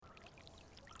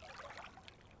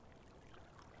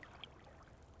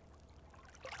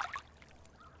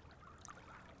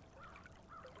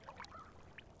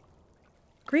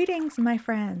Greetings, my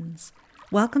friends.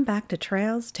 Welcome back to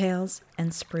Trails, Tales,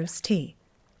 and Spruce Tea.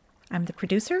 I'm the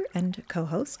producer and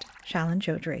co-host, Shalin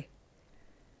Chaudhry.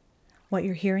 What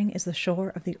you're hearing is the shore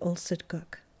of the Ulsid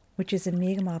Guk, which is a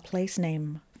Mi'kmaq place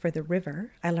name for the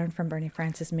river I learned from Bernie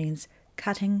Francis means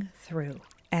cutting through,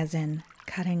 as in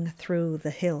cutting through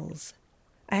the hills.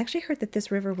 I actually heard that this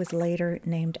river was later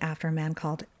named after a man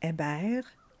called Hébert,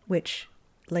 which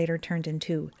later turned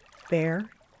into Bear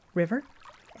River,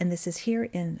 and this is here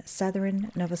in southern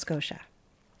Nova Scotia.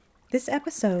 This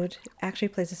episode actually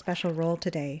plays a special role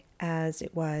today as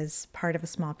it was part of a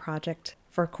small project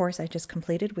for a course I just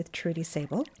completed with Trudy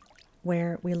Sable,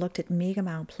 where we looked at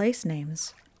Mi'kmaq place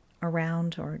names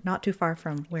around or not too far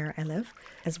from where I live,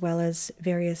 as well as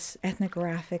various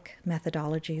ethnographic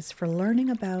methodologies for learning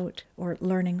about or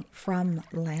learning from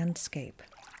landscape.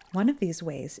 One of these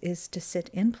ways is to sit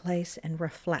in place and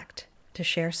reflect, to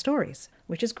share stories,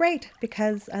 which is great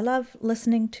because I love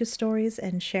listening to stories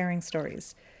and sharing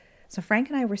stories. So Frank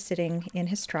and I were sitting in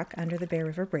his truck under the Bear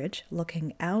River Bridge,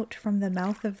 looking out from the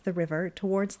mouth of the river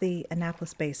towards the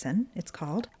Annapolis Basin, it's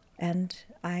called, and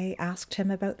I asked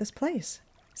him about this place.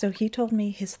 So he told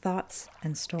me his thoughts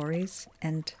and stories,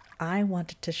 and I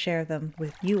wanted to share them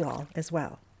with you all as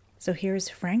well. So here's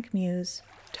Frank Muse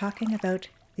talking about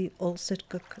the Ulsid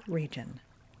Guk region.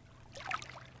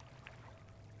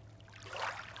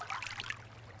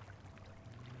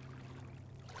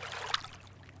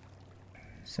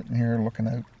 Sitting here looking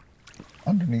out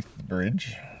underneath the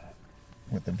bridge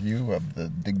with a view of the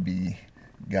Digby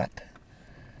Gut,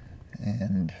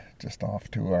 and just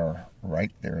off to our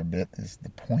right there a bit is the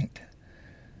point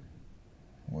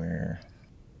where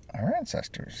our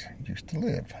ancestors used to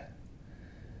live.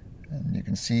 And you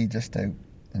can see just out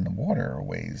in the water a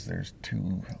ways there's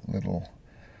two little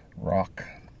rock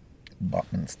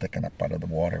abutments sticking up out of the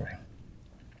water.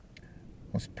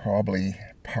 It was probably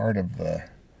part of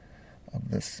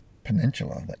this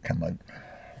peninsula that come out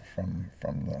from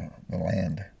the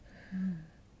land.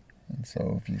 And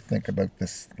so if you think about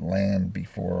this land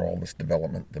before all this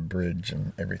development, the bridge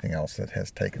and everything else that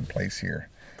has taken place here,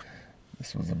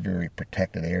 this was a very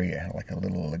protected area, like a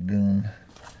little lagoon.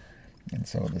 And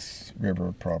so this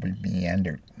river probably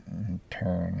meandered and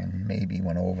turned and maybe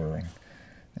went over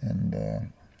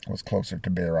and was closer to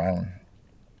Bear Island.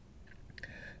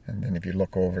 And then if you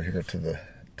look over here to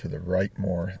the right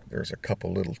more, there's a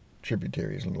couple little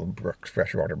tributaries, little brooks,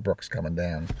 freshwater brooks coming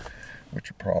down,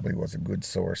 which probably was a good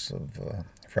source of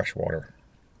fresh water.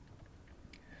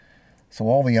 So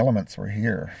all the elements were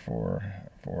here for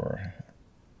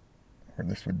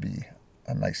this would be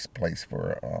a nice place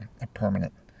for a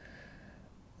permanent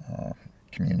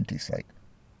community site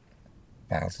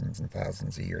thousands and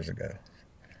thousands of years ago.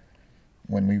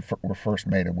 When we were first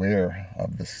made aware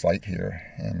of this site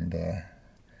here, and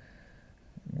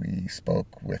we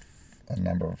spoke with a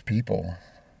number of people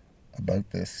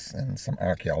about this and some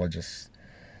archaeologists,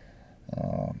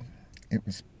 it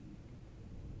was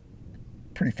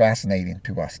pretty fascinating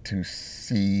to us to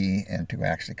see and to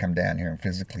actually come down here and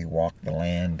physically walk the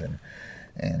land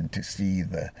and to see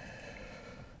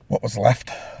what was left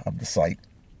of the site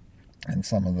and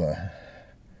some of the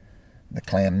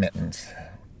clam mittens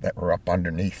that were up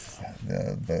underneath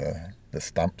the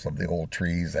stumps of the old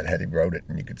trees that had eroded,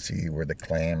 and you could see where the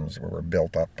clams were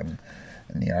built up, and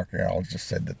the archaeologist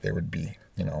said that there would be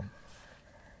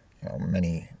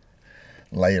many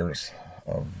layers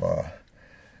of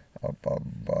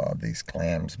these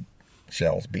clams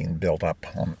shells being built up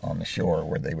on the shore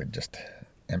where they would just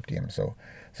empty them. So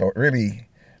it really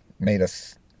made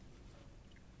us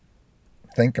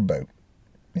think about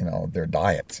their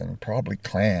diets, and probably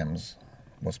clams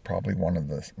was probably one of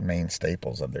the main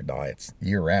staples of their diets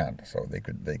year round. So they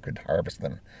could harvest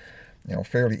them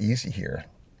fairly easy here,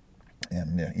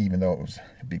 and even though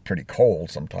it'd be pretty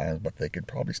cold sometimes, but they could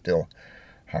probably still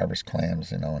harvest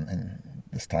clams in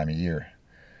this time of year.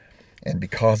 And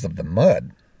because of the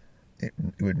mud, it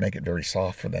would make it very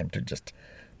soft for them to just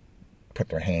put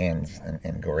their hands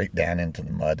and go right down into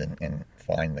the mud and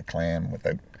find the clam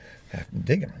without having to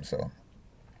dig them. So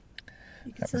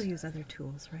You can still use other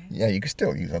tools, right? Yeah, you could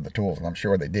still use other tools, and I'm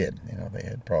sure they did. They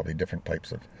had probably different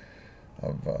types of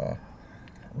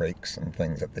rakes and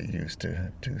things that they used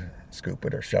to scoop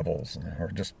it, or shovels,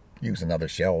 or just using other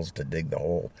shells to dig the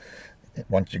hole.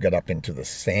 Once you got up into the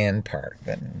sand part,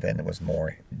 then it was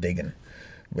more digging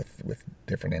with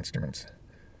different instruments.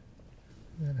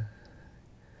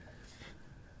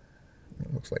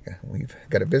 It looks like we've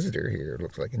got a visitor here. It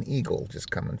looks like an eagle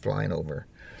just coming flying over.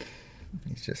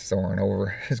 He's just soaring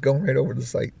over. He's going right over the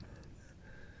site.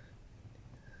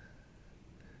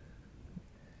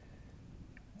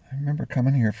 I remember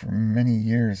coming here for many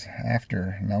years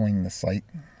after knowing the site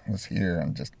was here,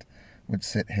 and just would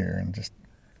sit here and just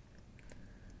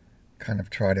kind of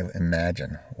try to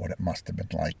imagine what it must have been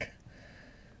like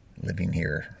living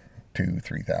here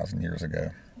 2,000-3,000 years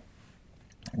ago.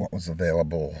 What was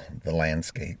available, the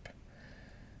landscape,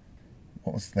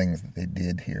 what was things that they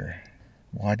did here.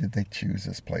 Why did they choose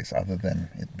this place other than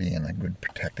it being a good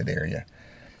protected area?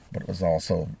 But it was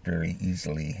also very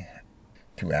easily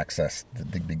to access the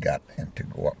Digby Gut and to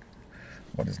go up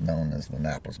what is known as the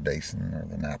Annapolis Basin or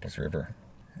the Annapolis River.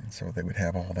 And so they would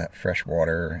have all that fresh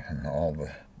water and all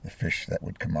the fish that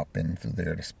would come up in through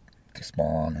there to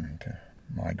spawn and to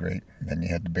migrate. And then you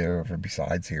had the Bear River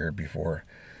besides here before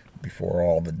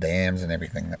all the dams and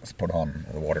everything that was put on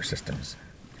the water systems.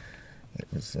 It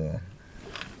was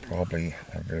probably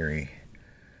a very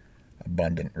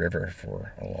abundant river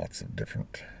for lots of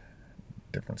different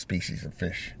species of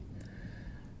fish.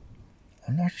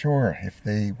 I'm not sure if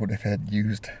they would have had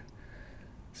used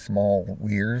small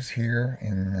weirs here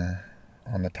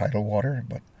on the tidal water,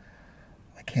 but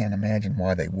I can't imagine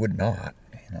why they would not.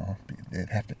 They'd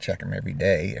have to check them every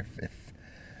day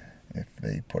if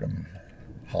they put them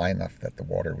high enough that the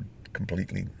water would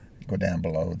completely go down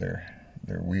below their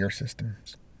weir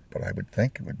systems. But I would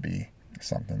think it would be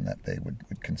something that they would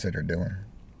consider doing.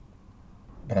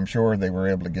 But I'm sure they were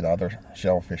able to get other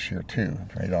shellfish here too.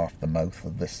 Right off the mouth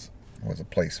of this was a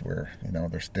place where,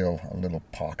 there's still a little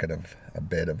pocket of a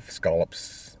bed of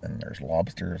scallops, and there's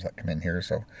lobsters that come in here.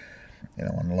 So,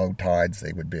 on low tides,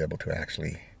 they would be able to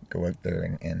actually go out there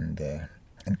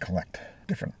and collect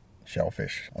different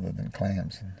shellfish other than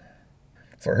clams. And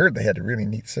so I heard they had a really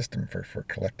neat system for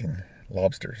collecting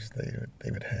lobsters. They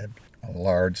would have a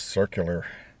large circular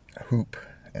hoop,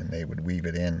 and they would weave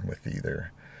it in with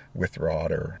either with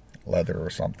rod or leather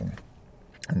or something,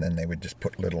 and then they would just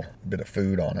put a little bit of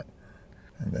food on it,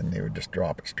 and then they would just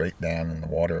drop it straight down in the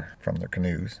water from their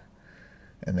canoes,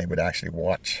 and they would actually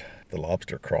watch the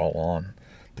lobster crawl on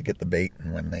to get the bait,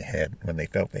 and when they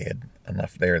felt they had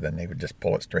enough there, then they would just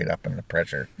pull it straight up, and the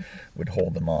pressure would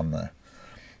hold them on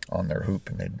their hoop,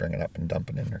 and they'd bring it up and dump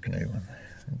it in their canoe,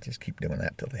 and just keep doing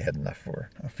that till they had enough for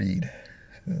a feed.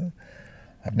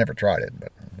 I've never tried it,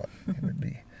 but it would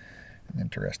be an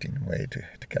interesting way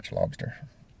to catch lobster.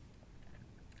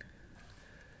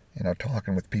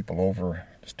 Talking with people over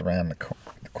just around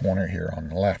the corner here on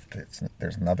the left,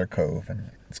 there's another cove,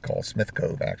 and it's called Smith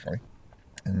Cove, actually.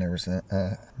 And there was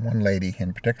one lady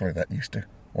in particular that used to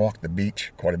walk the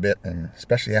beach quite a bit, and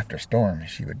especially after a storm,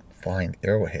 she would find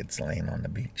arrowheads laying on the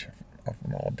beach of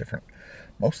them all different,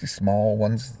 mostly small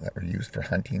ones that were used for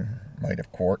hunting, might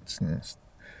have quartz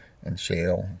and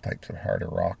shale types of harder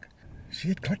rock. She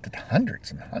had collected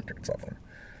hundreds and hundreds of them.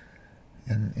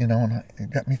 And, it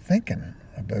got me thinking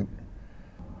about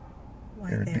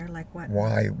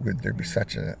why would there be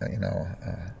such an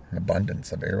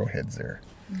abundance of arrowheads there.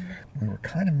 We were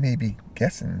kind of maybe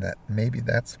guessing that maybe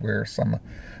that's where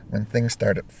when things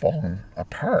started falling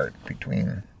apart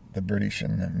between the British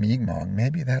and the Mi'kmaq,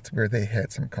 maybe that's where they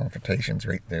had some confrontations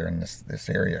right there in this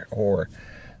area, or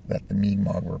that the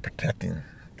Mi'kmaq were protecting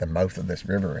the mouth of this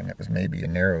river, and it was maybe a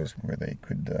narrows where they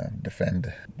could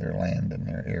defend their land and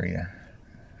their area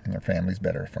and their families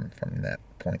better from that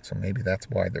point. So maybe that's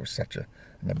why there was such an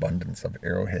abundance of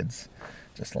arrowheads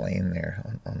just laying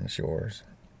there on the shores.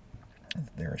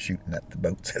 They were shooting at the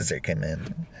boats as they came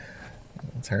in.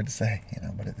 It's hard to say,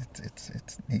 but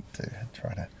it's neat to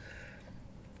try to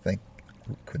think,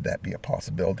 could that be a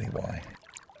possibility? Why?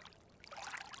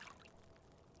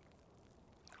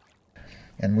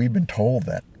 And we've been told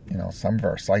that, some of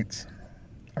our sites,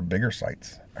 our bigger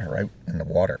sites, are out in the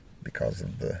water because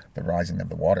of the rising of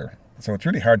the water. So it's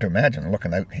really hard to imagine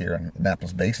looking out here in the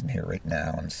Annapolis Basin here right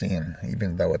now and seeing,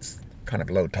 even though it's kind of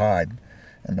low tide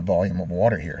and the volume of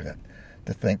water here,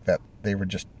 to think that they were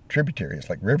just tributaries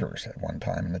like rivers at one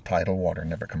time, and the tidal water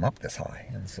never come up this high.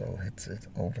 And so it's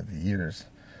over the years,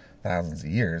 thousands of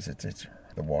years, it's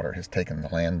the water has taken the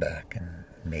land back and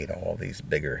made all these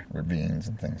bigger ravines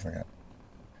and things like that.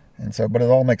 And so, but it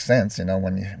all makes sense,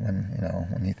 when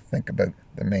you think about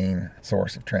the main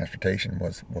source of transportation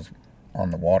was on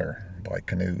the water by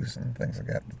canoes and things like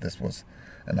that. This was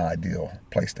an ideal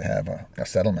place to have a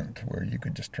settlement where you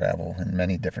could just travel in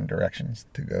many different directions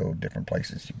to go different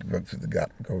places. You could go through the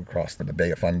Gut, go across the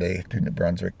Bay of Fundy to New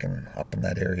Brunswick and up in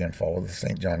that area and follow the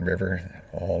St. John River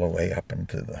all the way up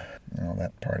into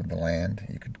that part of the land.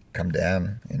 You could come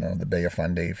down, the Bay of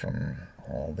Fundy from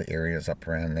all the areas up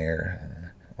around there,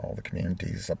 and all the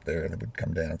communities up there that would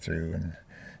come down through,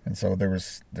 and so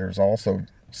there's also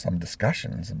some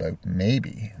discussions about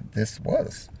maybe this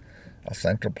was a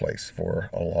central place for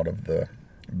a lot of the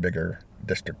bigger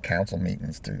district council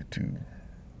meetings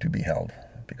to be held,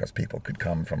 because people could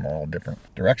come from all different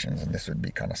directions, and this would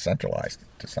be kind of centralized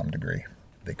to some degree.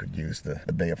 They could use the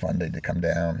Bay of Fundy to come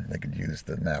down. They could use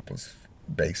the Annapolis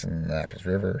Basin, Annapolis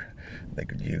River. They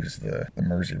could use the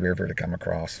Mersey River to come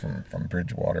across from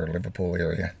Bridgewater, Liverpool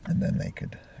area, and then they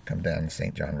could come down the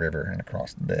St. John River and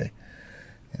across the bay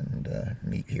and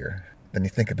meet here. Then you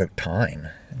think about time,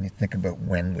 and you think about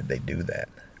when would they do that.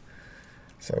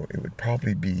 So it would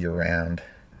probably be around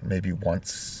maybe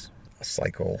once a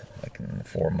cycle, like in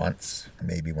 4 months,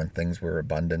 maybe when things were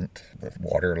abundant, the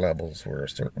water levels were a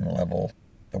certain level,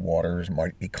 the waters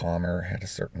might be calmer at a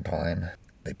certain time.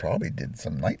 They probably did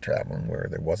some night traveling where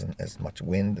there wasn't as much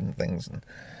wind and things,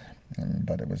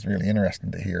 but it was really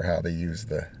interesting to hear how they used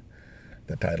the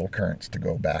tidal currents to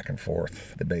go back and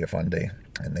forth the Bay of Fundy,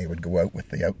 and they would go out with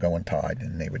the outgoing tide,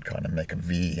 and they would kind of make a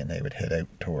V, and they would head out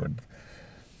toward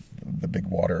the big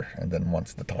water, and then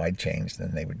once the tide changed,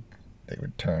 then they would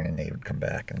turn and they would come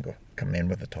back and come in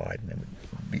with the tide, and it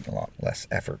would be a lot less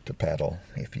effort to paddle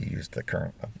if you used the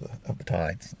current of the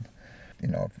tides. You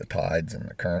know, if the tides and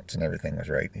the currents and everything was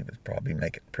right, it would probably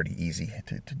make it pretty easy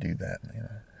to do that. You know.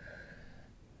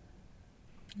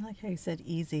 I like how you said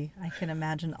easy. I can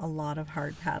imagine a lot of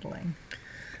hard paddling.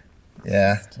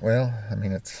 Yeah, well, I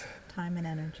mean, it's time and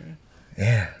energy.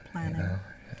 Yeah, planning. You know.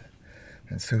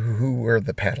 And so who were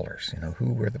the paddlers? You know,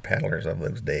 who were the paddlers of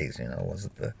those days? You know, was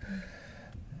it the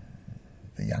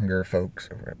younger folks,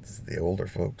 or was it the older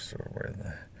folks, or were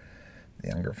the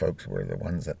younger folks were the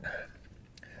ones that,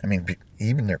 I mean,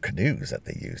 even their canoes that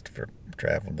they used for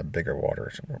traveling the bigger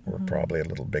waters were probably a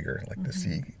little bigger, like the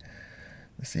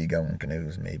sea-going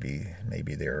canoes. Maybe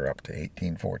they were up to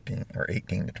 18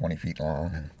 to 20 feet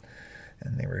long,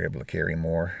 and they were able to carry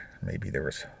more. Maybe there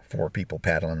was 4 people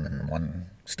paddling and 1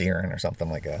 steering or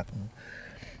something like that.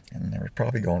 And they were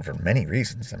probably going for many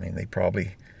reasons. I mean, they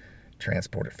probably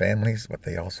transported families, but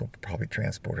they also probably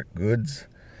transported goods.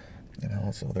 You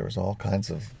know, so there was all kinds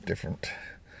of different,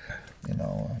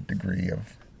 degree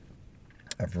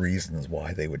of reasons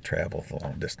why they would travel the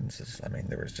long distances. I mean,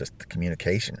 there was just the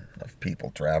communication of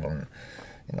people traveling,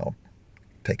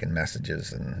 taking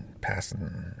messages and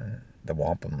passing the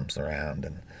wampums around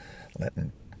and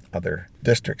letting other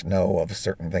districts know of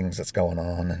certain things that's going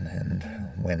on,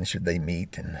 and when should they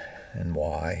meet, and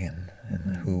why,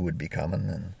 and who would be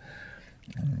coming,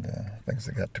 and things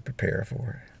they got to prepare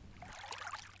for.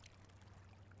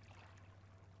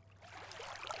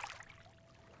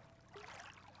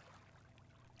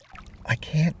 I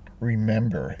can't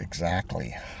remember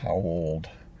exactly how old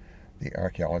the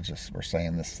archaeologists were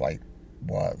saying this site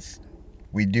was.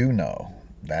 We do know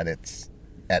that it's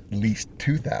at least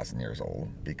 2,000 years old,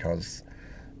 because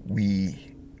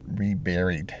we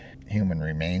reburied human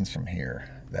remains from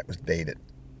here that was dated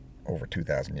over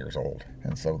 2,000 years old.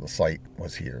 And so the site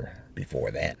was here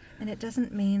before that. And it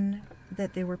doesn't mean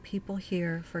that there were people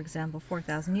here, for example,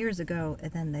 4,000 years ago,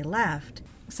 and then they left.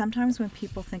 Sometimes when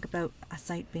people think about a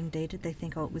site being dated, they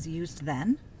think, oh, it was used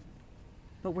then.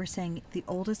 But we're saying the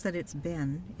oldest that it's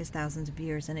been is thousands of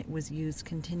years, and it was used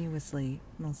continuously,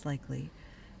 most likely,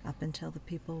 up until the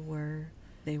people were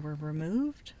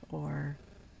removed, or,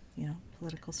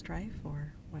 political strife,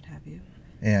 or what have you.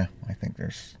 Yeah, I think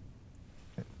there's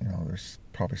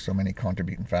probably so many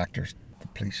contributing factors.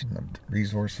 Depletion of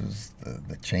resources,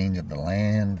 the change of the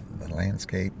land, the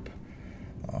landscape,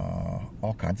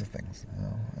 all kinds of things,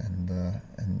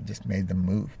 and just made them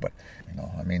move. But,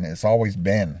 it's always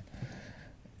been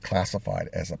classified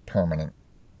as a permanent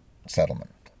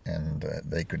settlement, and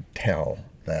they could tell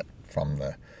that from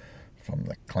the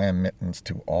clam mittens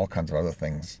to all kinds of other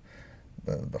things,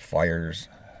 the fires,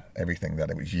 everything, that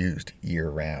it was used year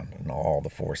round in all the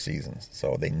 4 seasons.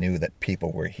 So they knew that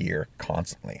people were here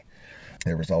constantly.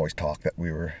 There was always talk that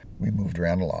we moved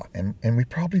around a lot, and we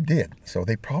probably did. So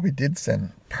they probably did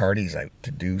send parties out to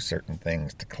do certain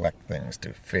things, to collect things,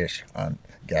 to fish, hunt,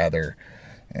 gather,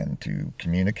 and to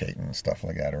communicate and stuff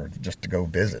like that, or just to go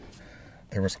visit.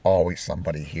 There was always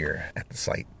somebody here at the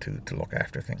site to look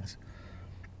after things.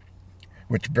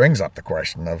 Which brings up the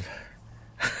question of,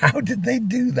 how did they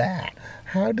do that?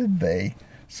 How did they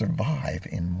survive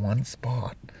in one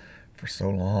spot for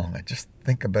so long? I just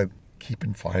think about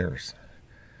keeping fires,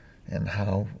 and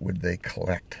how would they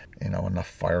collect, enough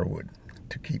firewood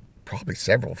to keep probably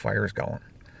several fires going.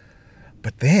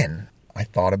 But then I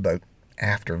thought about,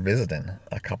 after visiting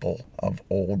a couple of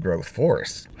old growth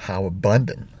forests, how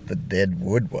abundant the dead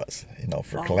wood was,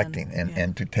 for collecting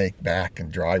and to take back,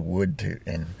 and dry wood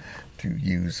to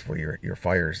use for your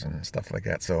fires and stuff like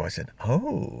that. So I said,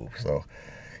 so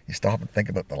you stop and think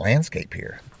about the landscape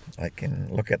here. I can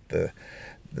look at the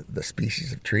the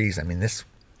species of trees. I mean, this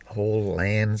whole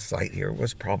land site here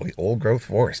was probably old growth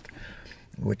forest,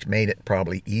 which made it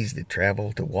probably easy to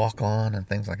travel, to walk on and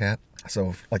things like that. So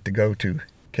if, like, to go to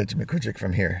Kejimkujik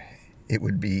from here, it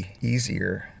would be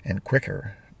easier and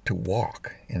quicker to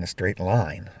walk in a straight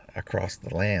line across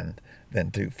the land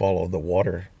than to follow the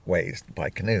waterways by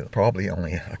canoe. Probably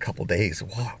only a couple days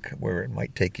walk, where it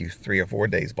might take you 3 or 4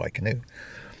 days by canoe.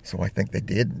 So I think they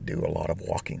did do a lot of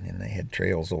walking, and they had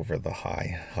trails over the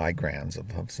high grounds of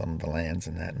some of the lands,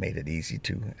 and that made it easy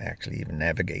to actually even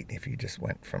navigate if you just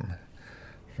went from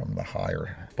the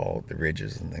higher, followed the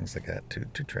ridges and things like that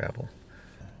to travel.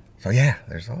 So yeah,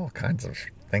 there's all kinds of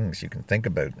things you can think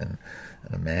about and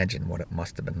imagine what it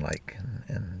must have been like,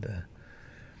 and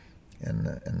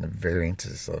the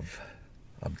variances of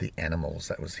the animals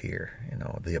that was here. You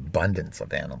know, the abundance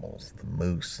of animals, the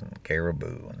moose and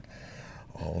caribou and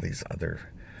all these other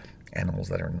animals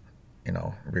that are, you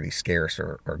know, really scarce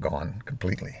or gone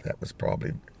completely. That was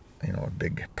probably, you know, a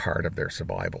big part of their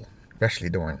survival, especially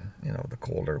during, you know, the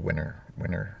colder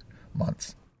winter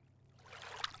months.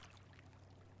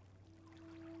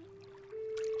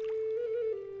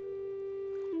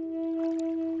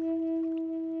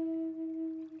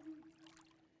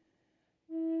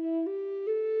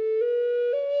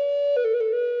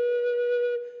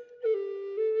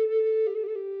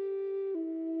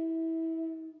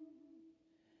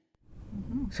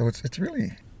 So it's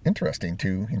really interesting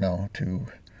to, you know, to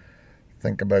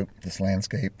think about this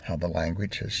landscape, how the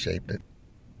language has shaped it,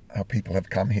 how people have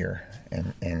come here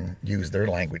and used their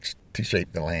language to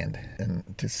shape the land,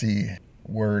 and to see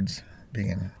words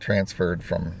being transferred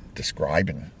from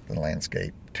describing the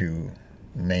landscape to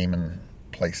naming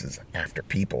places after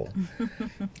people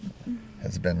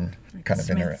has been like kind of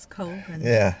Smith's Cove and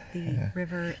the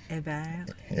River Ever.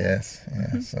 Yes,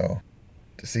 yeah. So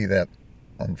to see that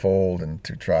unfold and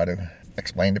to try to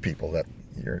explain to people that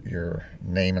you're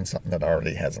naming something that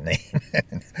already has a name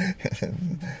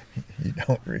and you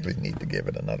don't really need to give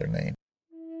it another name.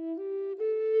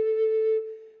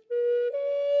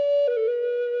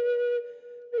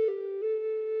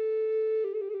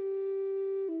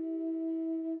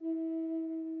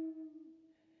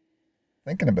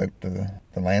 Thinking about the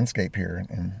landscape here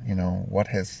and, you know, what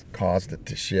has caused it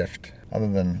to shift,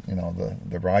 other than, you know,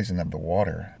 the rising of the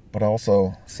water, but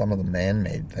also some of the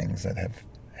man-made things that have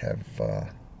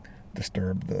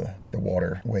disturbed the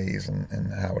waterways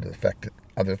and how it affected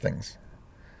other things.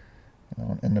 You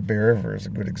know, and the Bear River is a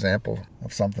good example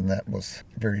of something that was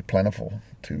very plentiful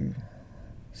to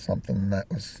something that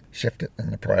was shifted,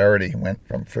 and the priority went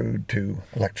from food to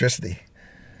electricity.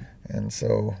 And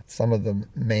so some of the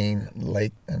main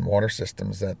lake and water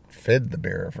systems that fed the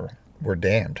Bear River were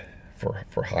dammed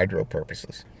for hydro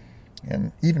purposes.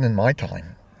 And even in my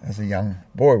time, as a young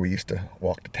boy, we used to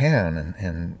walk to town,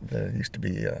 and there used to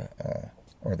be,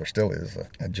 or there still is,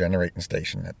 a generating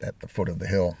station at the foot of the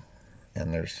hill.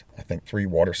 And there's, I think, 3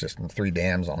 water systems, 3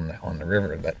 dams on the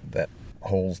river that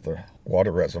holds the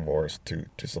water reservoirs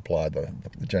to supply the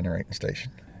generating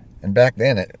station. And back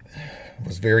then, it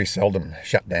was very seldom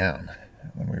shut down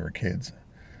when we were kids.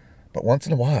 But once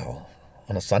in a while,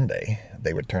 on a Sunday,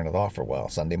 they would turn it off for a while,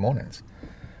 Sunday mornings.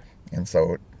 And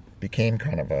so it became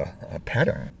kind of a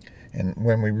pattern. And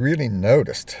when we really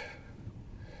noticed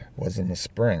was in the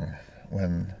spring,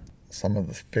 when some of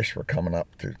the fish were coming up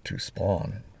to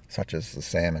spawn, such as the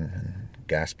salmon and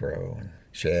Gaspereau and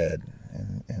shad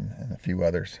and a few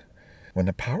others. When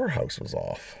the powerhouse was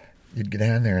off, you'd get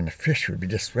down there and the fish would be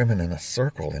just swimming in a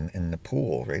circle in the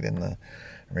pool, right in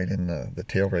the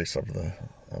tail race of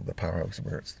the powerhouse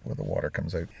where the water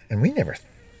comes out. And we never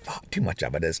thought too much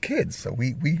of it as kids, so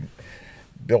we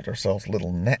built ourselves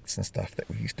little nets and stuff that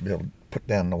we used to be able to put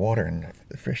down in the water, and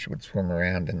the fish would swim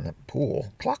around in the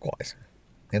pool clockwise.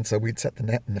 And so we'd set the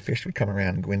net, and the fish would come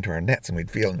around and go into our nets, and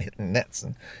we'd feel them hitting the nets,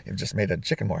 and it was just made of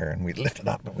chicken wire, and we'd lift it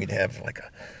up, and we'd have like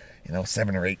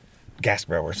 7 or 8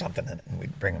 Gaspereau or something in it, and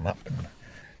we'd bring them up and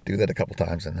do that a couple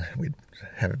times, and we'd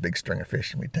have a big string of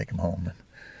fish, and we'd take them home,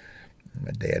 and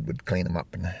my dad would clean them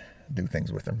up and do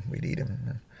things with them. We'd eat them.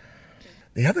 And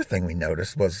the other thing we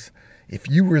noticed was if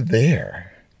you were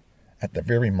there at the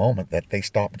very moment that they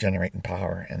stopped generating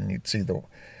power, and you'd see the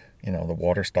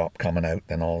water stopped coming out,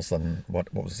 then all of a sudden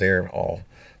what was there, all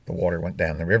the water went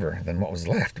down the river. Then what was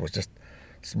left was just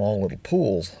small little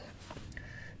pools.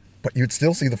 But you'd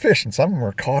still see the fish, and some of them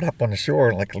were caught up on the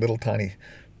shore like little tiny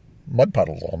mud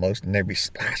puddles almost, and they'd be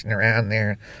splashing around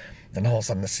there. Then all of a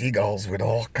sudden the seagulls would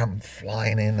all come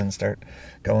flying in and start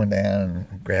going down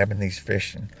and grabbing these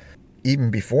fish. And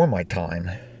even before my time,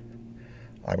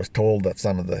 I was told that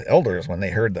some of the elders, when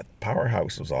they heard that the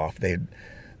powerhouse was off, they'd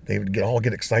they would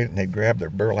get excited, and they'd grab their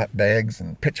burlap bags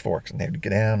and pitchforks, and they would get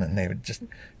down and they would just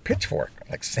pitchfork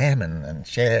like salmon and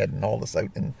shad and all this out,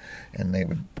 and they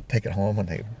would take it home, and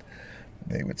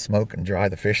they would smoke and dry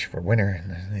the fish for winter,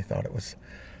 and they thought it was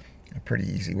a pretty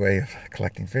easy way of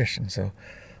collecting fish. And so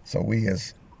we,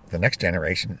 as the next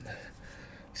generation,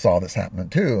 saw this happening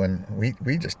too, and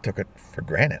we just took it for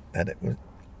granted that it would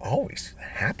always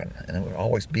happen and it would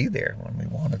always be there when we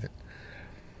wanted it.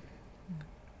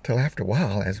 Till after a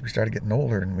while, as we started getting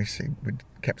older, and we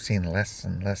kept seeing less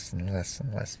and less and less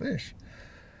and less fish.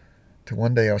 Till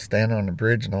one day I was standing on the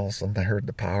bridge, and all of a sudden I heard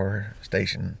the power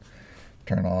station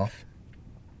turn off.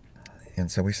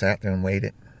 And so we sat there and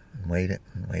waited,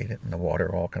 and the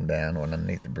water all come down, went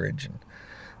underneath the bridge, and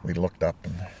we looked up,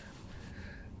 and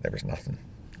there was nothing.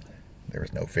 There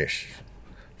was no fish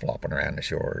flopping around the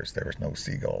shores. There was no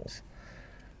seagulls.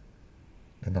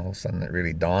 And all of a sudden it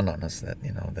really dawned on us that,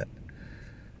 that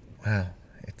wow,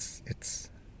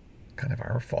 it's kind of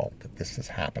our fault that this has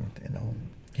happened.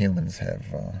 Humans have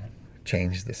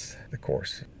changed the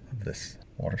course of this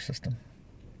water system.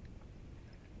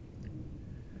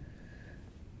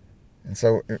 And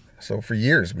so for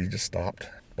years we just stopped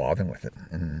bothering with it.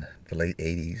 In the late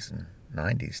 80s and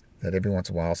 90s, that every once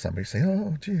in a while somebody say,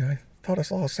 "Oh, gee, I thought I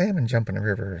saw a salmon jump in the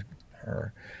river,"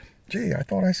 or "Gee, I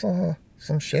thought I saw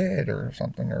some shad or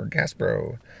something, or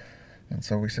Gasbro." And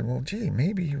so we said, well, gee,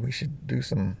 maybe we should do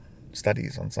some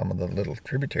studies on some of the little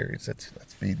tributaries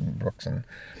that's feeding brooks. And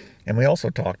we also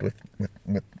talked with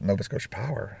Nova Scotia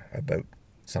Power about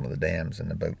some of the dams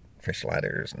and about fish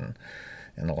ladders and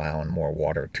allowing more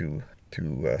water to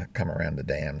come around the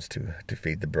dams to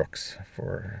feed the brooks,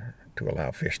 to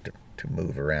allow fish to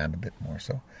move around a bit more.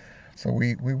 So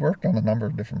we worked on a number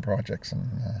of different projects, and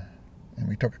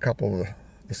we took a couple of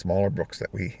the smaller brooks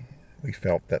that we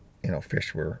felt that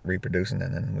fish were reproducing,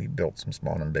 and then we built some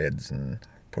spawning beds and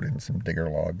put in some digger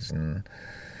logs and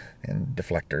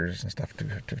deflectors and stuff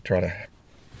to try to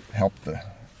help the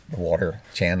water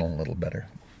channel a little better.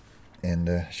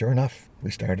 And sure enough,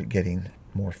 we started getting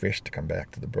more fish to come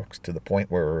back to the brooks, to the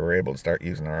point where we were able to start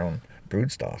using our own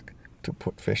brood stock to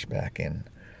put fish back in.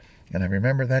 And I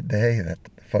remember that day that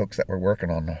the folks that were working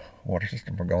on the water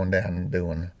system were going down and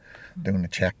doing the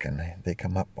check, and they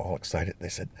come up all excited. They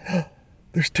said, "Oh,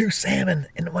 there's 2 salmon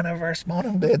in one of our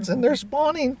spawning beds, and they're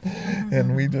spawning."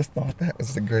 And we just thought that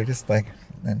was the greatest thing.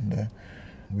 And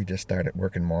we just started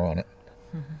working more on it.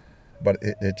 But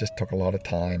it just took a lot of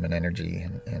time and energy,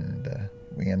 and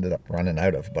we ended up running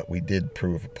out of. But we did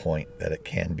prove a point that it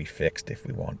can be fixed if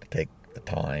we want to take the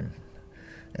time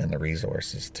and the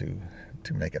resources to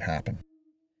make it happen.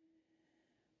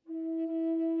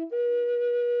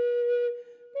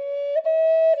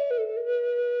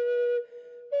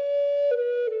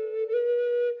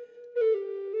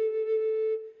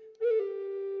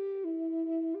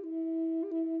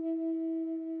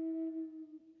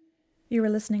 You were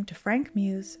listening to Frank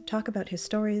Muse talk about his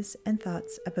stories and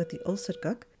thoughts about the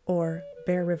Ulsutguk, or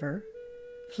Bear River.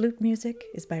 Flute music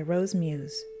is by Rose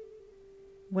Muse.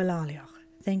 Wilalioch,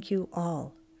 thank you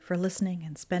all for listening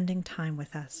and spending time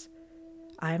with us.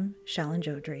 I'm Shallon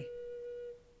Jodrey.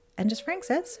 And as Frank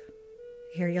says,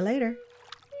 hear you later.